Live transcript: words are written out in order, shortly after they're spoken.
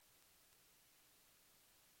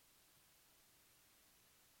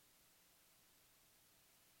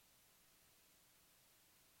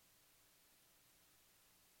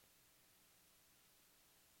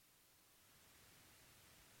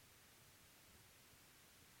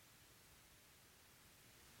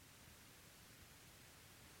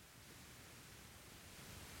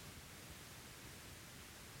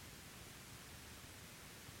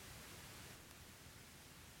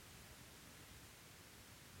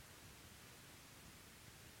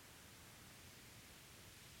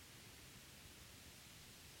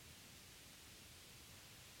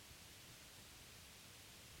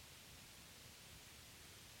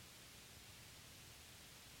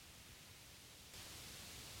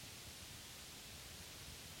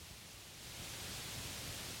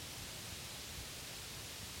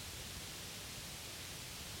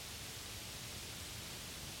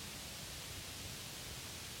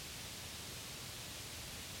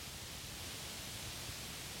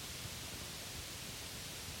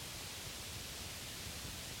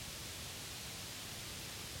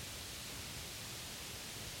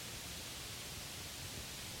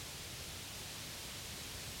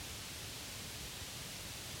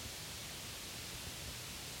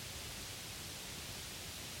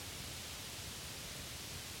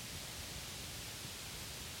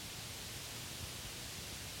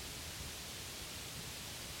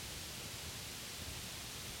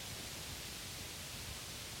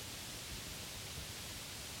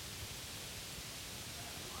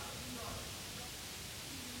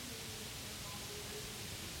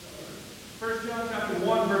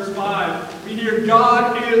here,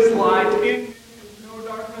 God is light, in him is no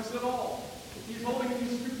darkness at all. He's holding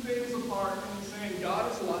these two things apart, and he's saying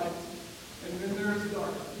God is light, and then there is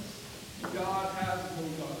darkness. God has no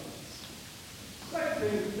darkness. The second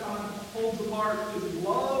thing that John holds apart is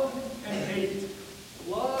love and hate.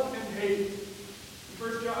 Love and hate. In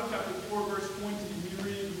 1 John chapter 4, verse 20, we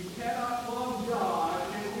read, "We cannot love God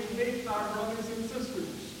if we hate our brothers and sisters."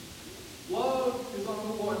 Love is on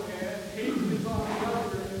the one hand, hate is on the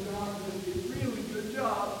other, and John does a really good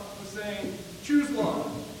job of saying, choose love,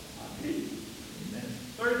 not hate. Amen.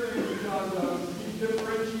 Third thing that John does, he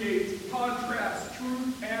differentiates, contrasts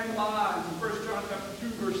truth and lies. In 1 John chapter 2,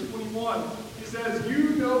 verse 21, he says,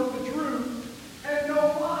 "You know the truth, and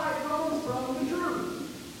no lie comes from the truth."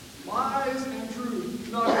 Lies and truth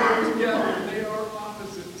do not go together. They are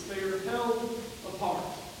opposites. They are held apart.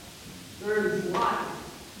 There is light.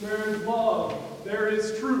 There is love. There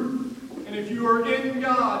is truth. And if you are in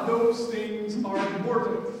God, those things are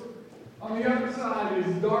important. On the other side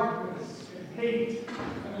is darkness and hate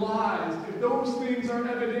and lies. If those things are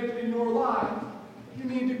evident in your life, you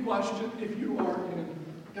need to question if you are in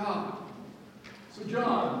God. So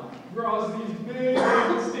John draws these big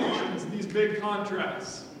distinctions, these big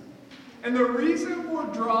contrasts. And the reason we're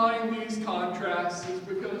drawing these contrasts is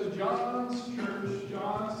because John's church,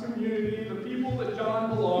 John's community, the people that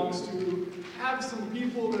John belongs to, have some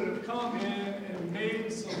people that have come in and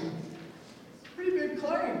made some pretty big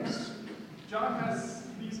claims. John has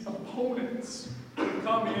these opponents that have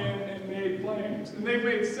come in and made claims. And they've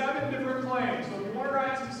made 7 different claims. So if you want to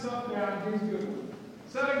write some stuff down, here's good.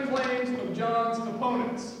 7 claims of John's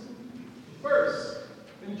opponents. First,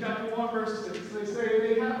 in chapter 1, verse 6, they say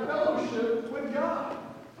they have fellowship with God.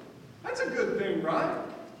 That's a good thing, right?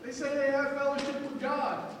 They say they have fellowship with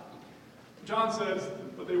God. John says,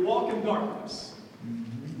 but they walk in darkness.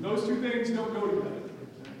 And those two things don't go together.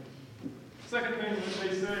 Second thing that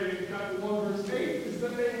they say in chapter 1, verse 8 is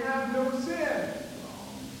that they have no sin.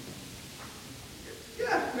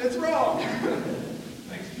 Yeah, that's wrong.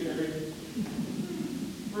 Thanks, Jerry.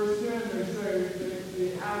 Verse 10, they say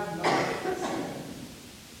they have not sin.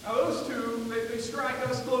 Now those two, they strike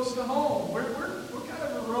us close to home. We're kind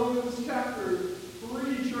of a Romans chapter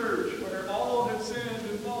 3 church where all have sinned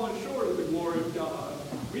and fallen short of the glory of God.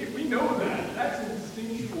 We know that. That's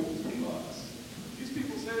instinctual to us. These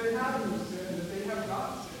people say they have no sin, that they have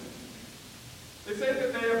not sinned. They say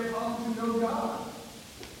that they have come to know God,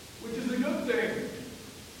 which is a good thing.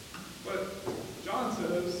 But John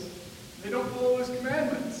says they don't follow his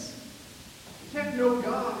commandments. You can't know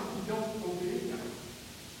God if you don't obey Him.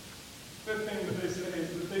 Fifth thing that they say is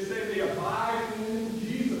that they say they abide in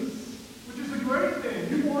Jesus, which is a great thing.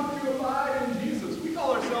 You want to abide in Jesus. We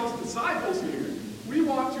call ourselves disciples here. We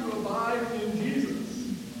want to abide in Jesus.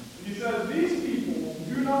 And he says these people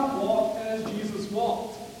do not walk as Jesus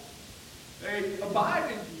walked. They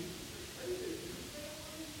abide in Jesus.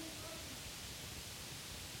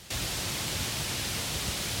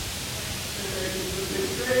 They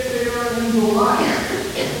say they are in the light.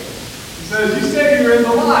 He says, you say you're in the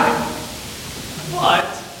light. But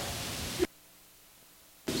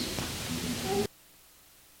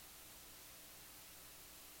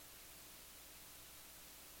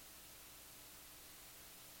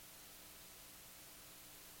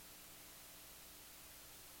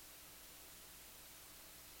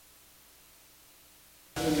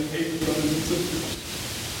in the case of brothers and sisters,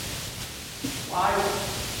 light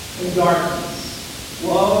and darkness,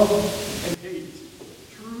 love and hate,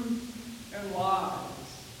 truth and lies.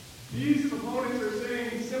 These opponents are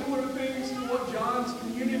saying similar things to what John's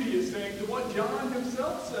community is saying, to what John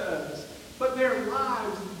himself says. But their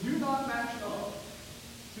lives do not match up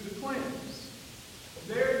to the claims.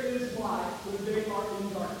 There is light, but they are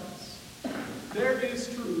in darkness. There is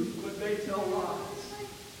truth, but they tell lies.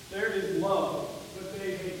 There is love, but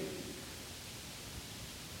they hate.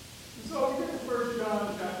 And so we get to 1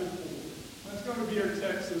 John chapter 4. That's going to be our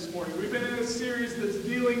text this morning. We've been in a series that's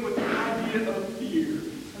dealing with the idea of fear.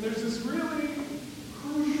 And there's this really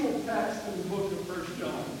crucial text in the book of 1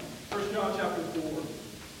 John. 1 John chapter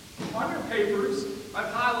 4. On your papers,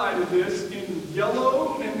 I've highlighted this in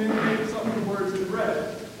yellow and then made some of the words in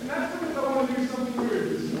red. And that's because I want to do something weird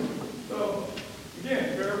this morning. So,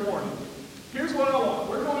 again, fair warning. Here's what I want.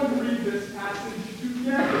 We're going to read this passage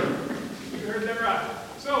together. You heard that right.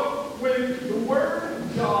 So, when the word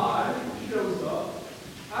God shows up,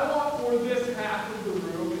 I want for this half of the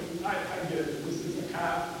room, and I get it, this isn't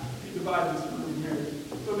half, we divide this room here.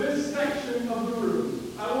 So this section of the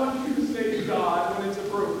room, I want you to say God when it's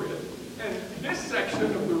appropriate. And this section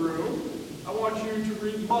of the room, I want you to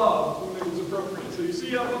read love when it is appropriate. So you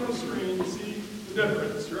see up on the screen, you see the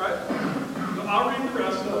difference, right? So I'll read the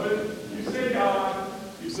rest of it. You say God,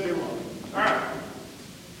 you say love. All right.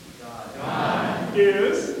 God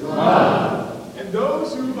is love. And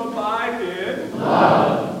those who abide in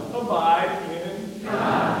love abide in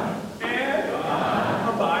God. And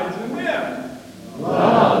God abides in them.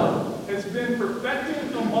 Love has been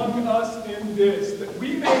perfected among us in this, that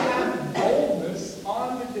we may have boldness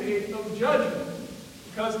on the day of judgment.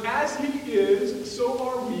 Because as he is, so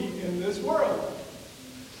are we in this world.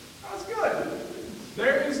 That's good.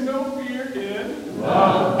 There is no fear in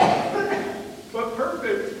love, but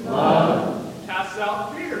perfect love casts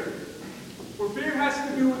out fear. For fear has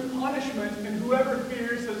to do with punishment, and whoever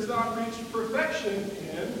fears has not reached perfection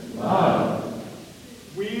in love.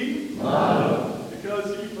 We love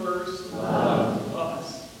because he first loved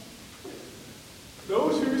us.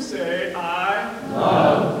 Those who say, I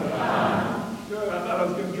love God. Good, I thought I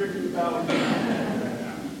was going to trick you with that one.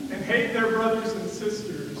 And hate their brothers and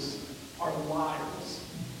sisters are liars.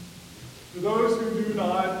 For those who do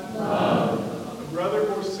not love a brother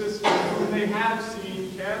or sister whom they have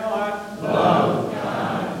seen cannot love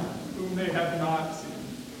God whom they have not seen.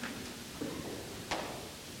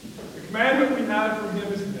 The commandment we have from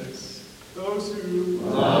him is this: those who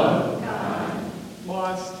love God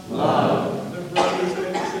must love their brothers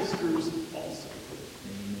and sisters also.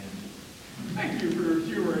 Amen. Thank you for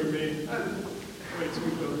humoring me. That makes me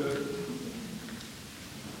feel good.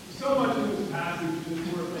 So much in this passage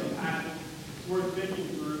is worth unpacking. It's worth thinking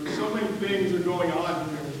through. So many things are going on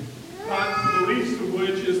here. Not the least of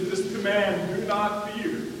which is this command, do not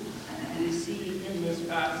fear. We see in this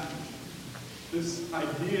passage this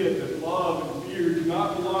idea that love and fear do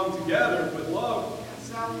not belong together, but love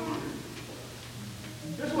casts out fear.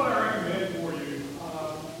 Here's what I recommend for you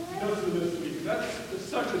just for this week. That's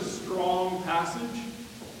such a strong passage.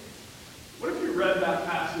 What if you read that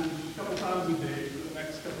passage a couple times a day for the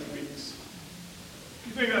next couple of weeks? Do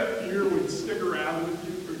you think that fear would stick around with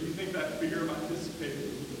you, or do you think that fear might dissipate a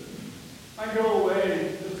little bit? I go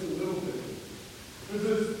away just a little bit. There's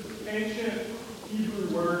this ancient Hebrew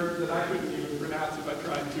word that I couldn't even pronounce if I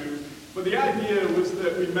tried to. But the idea was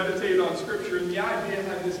that we meditate on Scripture, and the idea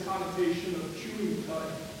had this connotation of chewing cud,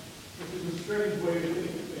 which is a strange way to think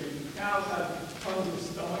of things. Cows have tons of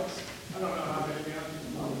stomachs. I don't know how many,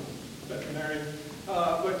 I'm a veterinarian.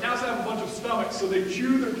 But cows have a bunch of stomachs, so they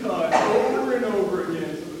chew their cud over and over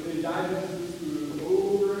again, so that they digest this food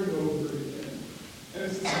over and over again. And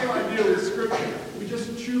it's the same idea with Scripture. We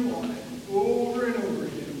just chew on it over and over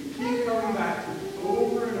again. We keep coming back to it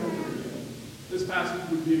over and over again. This passage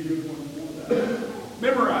would be a good one for that.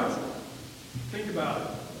 Memorize it. Think about it.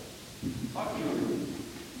 Talk to you.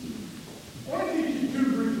 I want to teach you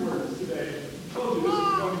 2 Greek words today. I told you this is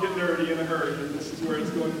going to get nerdy in a hurry, and this is where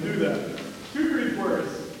it's going to do that. 2 Greek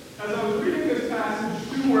words. As I was reading this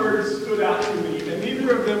passage, 2 words stood out to me, and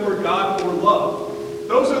neither of them were God or love.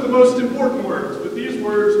 Those are the most important words, but these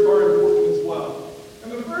words are important as well.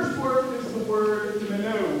 And the first word is the word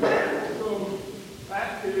meno. So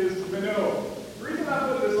that is meno. The reason I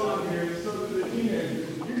put this on here is so that the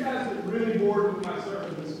teenagers, you guys are really bored with my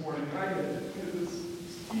sermon this morning. I get it, because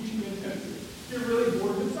it's teaching intensive. If you're really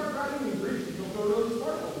bored, just start writing in Greek. You don't go to the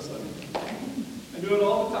start all of a sudden. I do it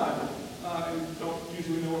all the time, and don't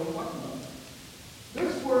usually know what I'm talking about.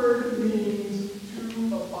 This word means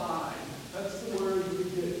to abide. That's the word we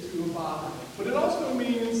get, to abide. But it also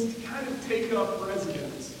means to kind of take up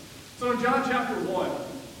residence. So in John chapter 1,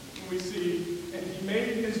 we see, and he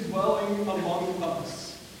made his dwelling among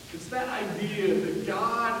us. It's that idea that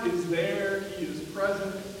God is there, he is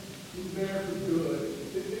present, he's there for good.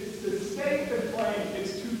 It's to stake the claim,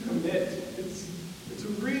 it's to commit. It's a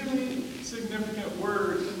really significant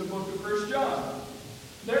word in the book of 1 John.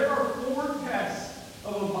 There are 4 tests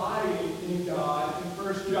of abiding in God in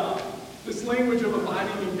 1 John. This language of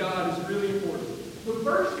abiding in God is really important. The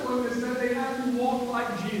first one is that they have to walk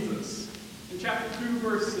like Jesus. In chapter 2,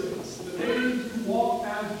 verse 6, that they need to walk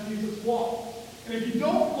as Jesus walked. And if you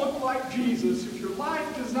don't look like Jesus, if your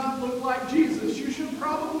life does not look like Jesus, you should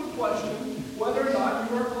probably question whether or not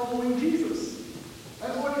you are following Jesus.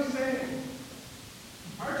 That's what he's saying.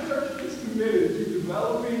 Our church is committed to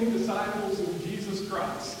developing disciples of Jesus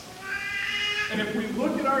Christ. And if we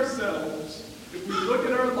look at ourselves, if we look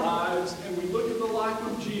at our lives, and we look at the life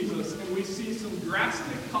of Jesus, and we see some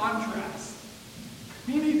drastic contrasts,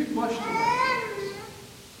 we need to question those.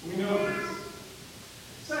 We know this.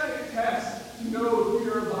 Second test to know if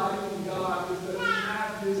we are abiding in God is that we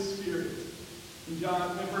have his Spirit. In 1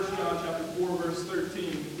 John chapter 4, verse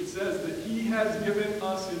 13, it says that he has given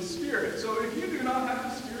us his Spirit. So if you do not have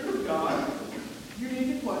the Spirit of God, you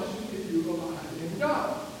need to question if you abide in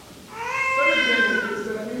God. Third thing is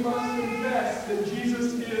that we must confess that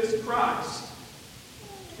Jesus is Christ,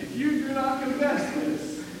 if you do not confess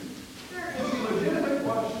this, there is a legitimate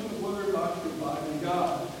question of whether or not you abide in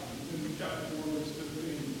God. In chapter 4, verse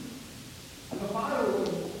 15. And the final one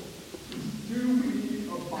is, do we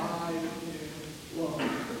abide in love?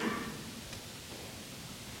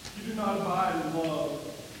 If you do not abide in love,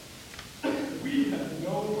 we have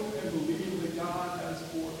known and believed that God has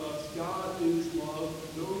for us. God is love.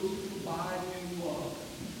 Those who abide in love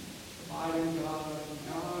abide in God, and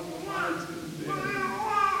God abides in them.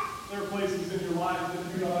 There are places in your life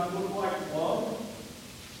that do not look like love,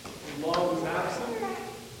 or love is absent.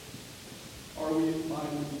 Are we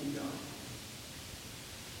abiding in God?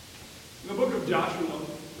 In the book of Joshua,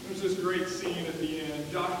 there's this great scene at the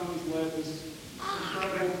end. Joshua's led this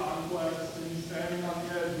incredible conquest, and he's standing on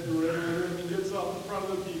the edge of the river, and he gets up in front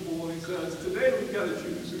of the people, and he says, today we've got to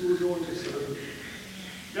choose who we're going to serve.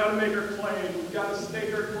 We've got to make our claim. We've got to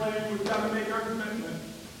stake our claim. We've got to make our commitment.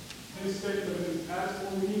 And his statement is, as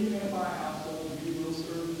for me and my household, we will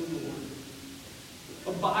serve the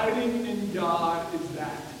Lord. Abiding in God is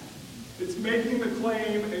that. It's making the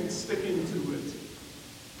claim and sticking to it.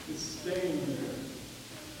 It's staying there.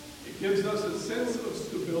 It gives us a sense of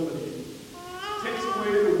stability. It takes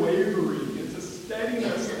away the wavering. It's a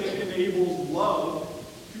steadiness that enables love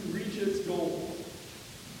to reach its goal.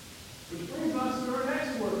 Which brings us to our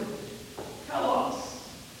next word, telos.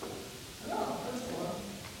 Oh, that's fun.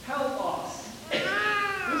 Telos.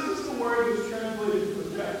 This is the word that's translated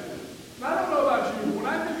perfected. And I don't know about you, when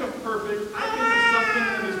I think of perfect, I think of something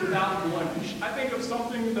that is without blemish. I think of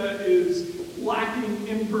something that is lacking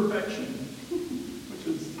imperfection, which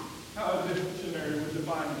is how a dictionary would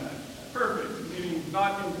define that. Perfect, meaning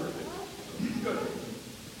not imperfect. Good.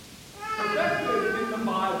 Perfected in the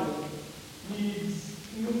Bible means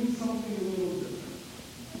something a little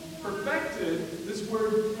different. Perfected, this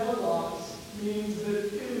word telos, means that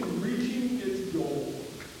it is reaching its goal.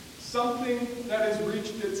 Something that has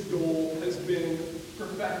reached its goal has been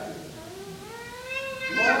perfected.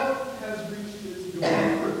 Love has reached its goal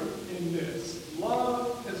in this.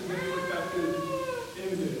 Love has been perfected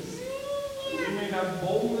in this. We may have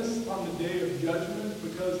boldness on the day of judgment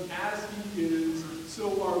because as he is,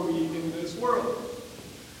 so are we in this world.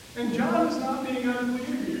 And John is not being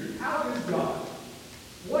unclear here. How is God?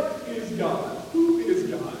 What is God? Who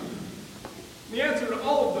is God? The answer to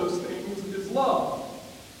all of those things is love.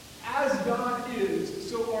 As God is,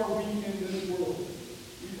 so are we in this world.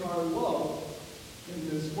 We are loved in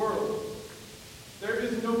this world. There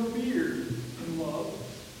is no fear in love.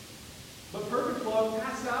 But perfect love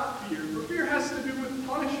casts out fear. For fear has to do with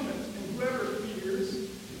punishment, and whoever fears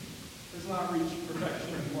does not reach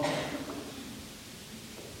perfection in love.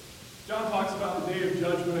 John talks about the day of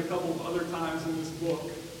judgment a couple of other times in this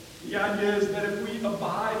book. The idea is that if we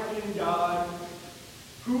abide in God,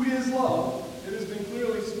 who is love, it has been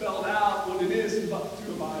clearly spelled out what it is to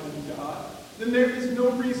abide in God, then there is no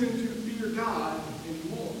reason to fear God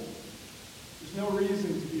anymore. There's no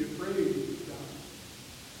reason to be afraid of God.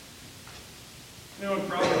 You know, in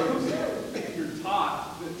Proverbs, you're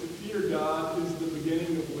taught that to fear God is the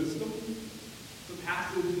beginning of wisdom. It's a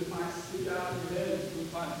passage that might stick out in your head from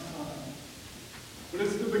time to time. But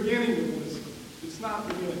it's the beginning of wisdom. It's not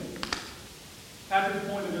the end. Patrick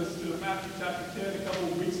pointed us to Matthew chapter 10 a couple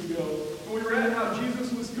of weeks ago, and we read how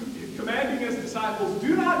Jesus was commanding his disciples,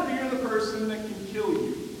 do not fear the person that can kill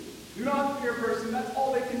you. Do not fear a person, that's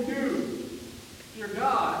all they can do. Fear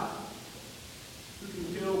God, who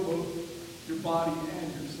can kill both your body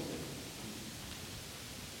and your soul.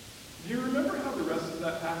 Do you remember how the rest of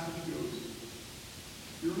that passage goes?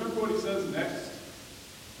 Do you remember what he says next?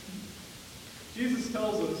 Jesus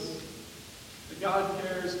tells us that God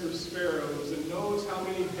cares for sparrows and knows how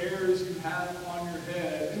many hairs you have on your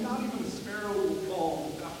head, and not even a sparrow will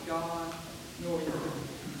fall without God knowing it.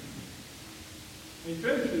 And he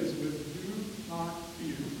finishes with, do not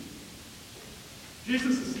fear.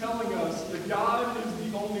 Jesus is telling us that God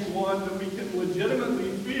is the only one that we can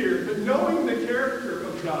legitimately fear, but knowing the character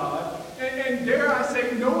of God, and dare I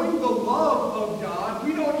say, knowing the love of God,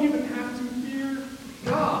 we don't even have to fear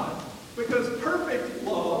God. Because perfect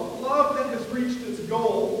love, love that has reached its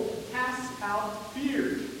goal, casts out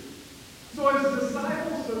fear. So as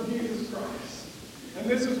disciples of Jesus Christ, and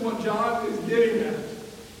this is what John is getting at,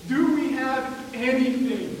 do we have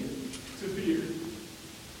anything to fear?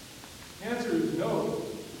 The answer is no.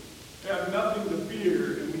 We have nothing to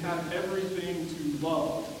fear, and we have everything to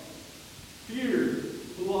love. Fear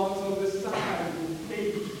belongs on this side with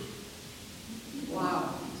hate,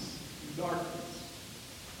 clouds, and darkness.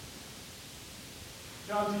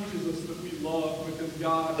 John teaches us that we love because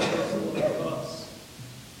God first loved us.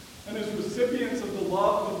 And as recipients of the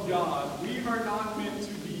love of God, we are not meant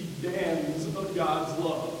to be dams of God's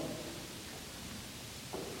love.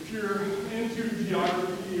 If you're into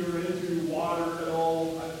geography or into water at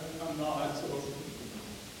all, I'm not, so.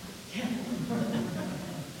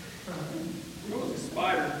 It was a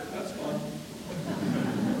spider. That's fun.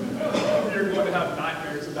 You're going to have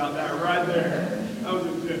nightmares about that right there. That was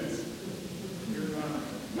intense.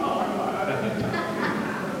 No, I'm not.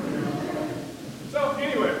 So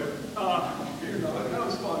anyway, that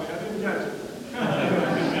was funny. I didn't catch it.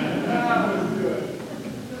 That was good.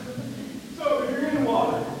 So if you're in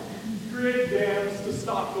water, you create dams to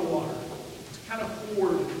stop the water, to kind of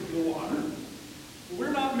hoard the water. But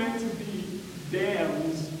we're not meant to be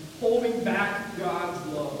dams holding back God's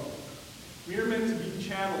love. We are meant to be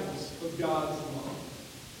channels of God's love.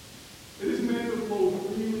 It is meant to flow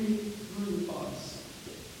freely through us.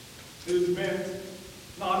 It is meant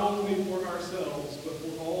not only for ourselves, but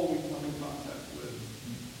for all we come in contact with.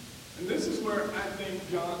 And this is where I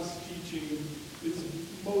think John's teaching is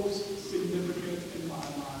most significant in my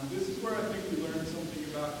mind. This is where I think we learn something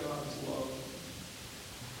about God's love.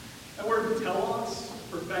 That word telos,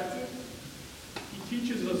 perfected, he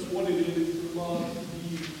teaches us what it is for love to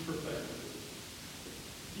be perfected.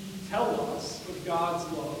 He tells us of God's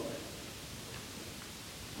love.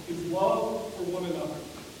 His love for one another.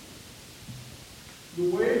 The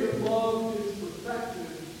way that love is perfected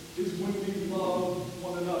is when we love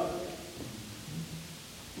one another.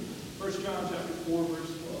 1 John chapter 4,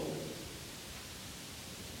 verse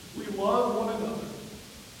 12. We love one another.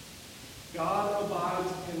 God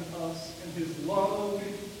abides in us, and his love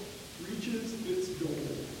reaches its goal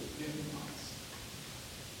in us.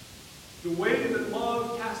 The way that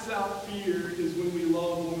love casts out fear is when we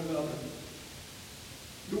love one another.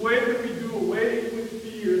 The way that we do away with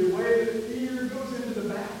fear, the way that fear goes into the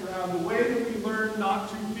background, the way that we learn not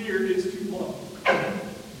to fear is to love.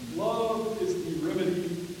 Love is the remedy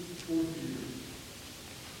for fear.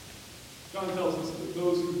 John tells us that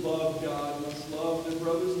those who love God must love their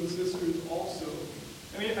brothers and sisters also.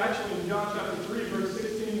 And actually in John chapter 3, verse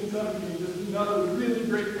 16 and 17, just another really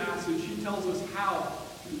great passage, he tells us how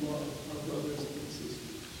to love our brothers and sisters.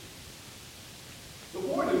 The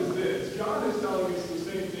point is this. John is telling us the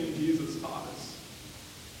same thing Jesus taught us.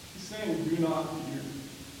 He's saying, do not fear.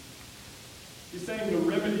 He's saying the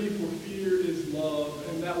remedy for fear is love,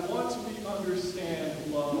 and that once we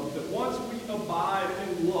understand love, that once we abide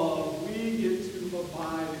in love, we get to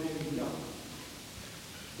abide in God.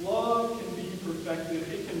 Love can be perfected.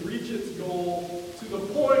 It can reach its goal to the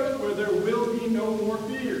point where there will be no more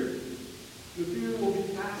fear. The fear will be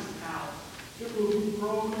cast out. It will be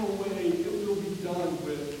thrown away. It will be done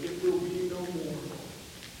with. It will be no more.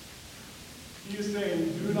 He is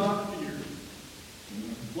saying, do not fear.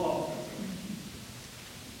 Love.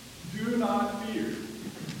 Do not fear.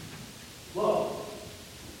 Love.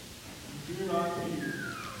 Do not fear.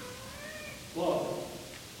 Love.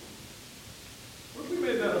 What if we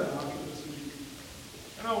made that a mantra this week?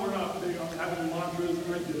 I know we're not big on having mantras,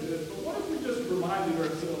 and I get it, but what if we just reminded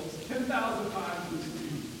ourselves 10,000 times this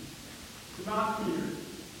week to not fear,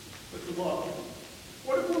 but to love?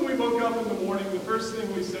 What if when we woke up in the morning, the first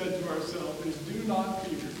thing we said to ourselves is, do not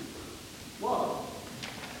fear, love?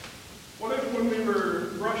 What if when we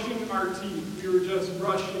were brushing our teeth, we were just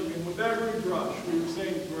brushing, and with every brush we were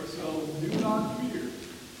saying to ourselves, do not fear,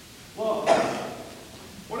 love?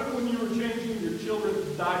 What if when you were changing your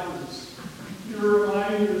children's diapers, you were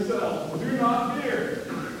reminding yourself, do not fear,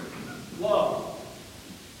 love?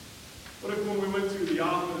 What if when we went to the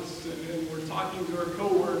office and we're talking to our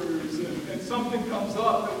coworkers and something comes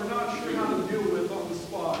up that we're not sure how to deal with on the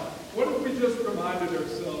spot? What if we just reminded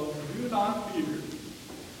ourselves, do not fear,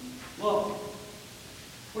 love?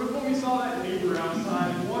 What if when we saw that neighbor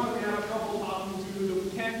outside, and one that we had a couple talking to that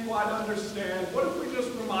we can't quite understand, what if we just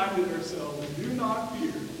reminded ourselves, do not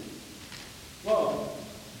fear, love?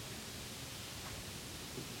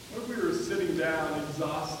 What if we were sitting down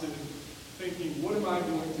exhausted, thinking, what am I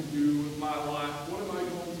going to do with my life? What am I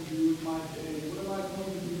going to do with my day? What am I going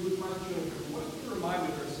to do with my children? What if we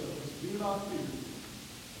reminded ourselves, do not fear,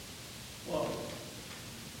 love?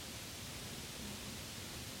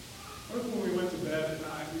 What if when we went to bed at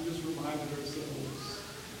night, we just reminded ourselves,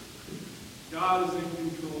 God is in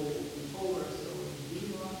control, and told ourselves, do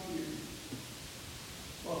not fear,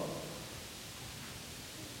 love?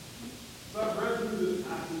 So I've read through this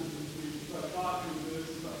passage this week, as I've thought through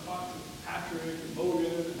this, as I've talked to Patrick and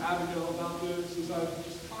Logan and Abigail about this, as I've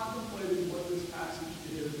just contemplated what this passage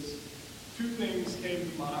is, two things came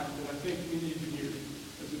to mind that I think we need to hear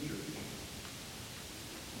as a church.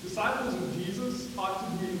 Disciples of Jesus ought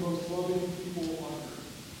to be the most loving people on earth.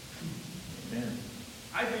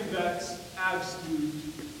 I think that's absolute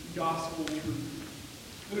gospel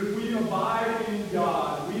truth. That if we abide in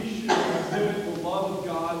God, we should exhibit the love of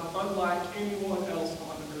God unlike anyone else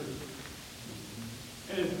on earth.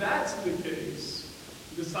 And if that's the case,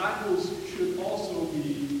 disciples should also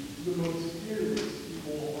be the most fearless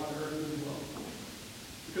people on earth as well.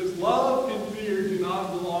 Because love and fear do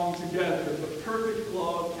not belong together, but perfect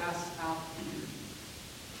love casts out fear.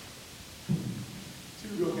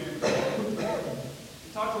 Two go hand in hand.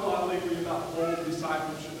 We talked a lot lately about bold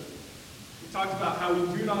discipleship. We talked about how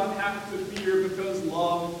we do not have to fear because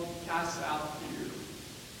love casts out fear.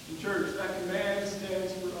 In church, that command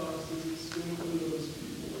stands for us as simply those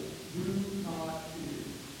people. Do not fear.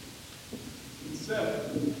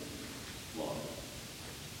 Instead, love.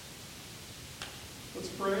 Let's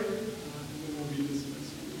pray, and then we'll be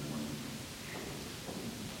dismissed for the morning.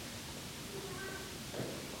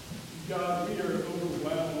 God, we are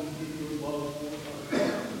overwhelmed with your love for us.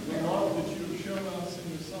 The love that you have shown us in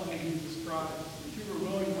your Son, Jesus Christ, that you are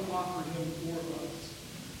willing to offer him for us.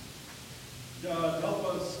 God, help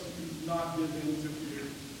us to not give in to fear.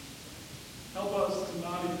 Help us to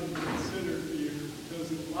not even consider fear,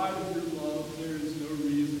 because in light of your love, there is no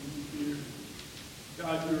reason to fear.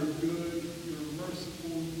 God, you are good, you are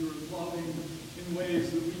merciful, you are loving in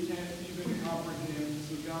ways that we can't even comprehend.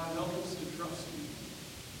 So God, help us to trust you.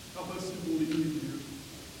 Help us to believe you.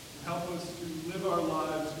 Help us to live our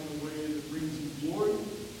lives in a way that brings you glory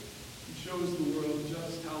and shows the world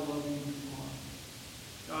just how loving you are.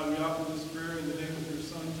 God, we offer this prayer in the name of your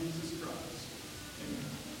Son, Jesus Christ. Amen.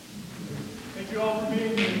 Thank you all for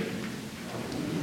being here.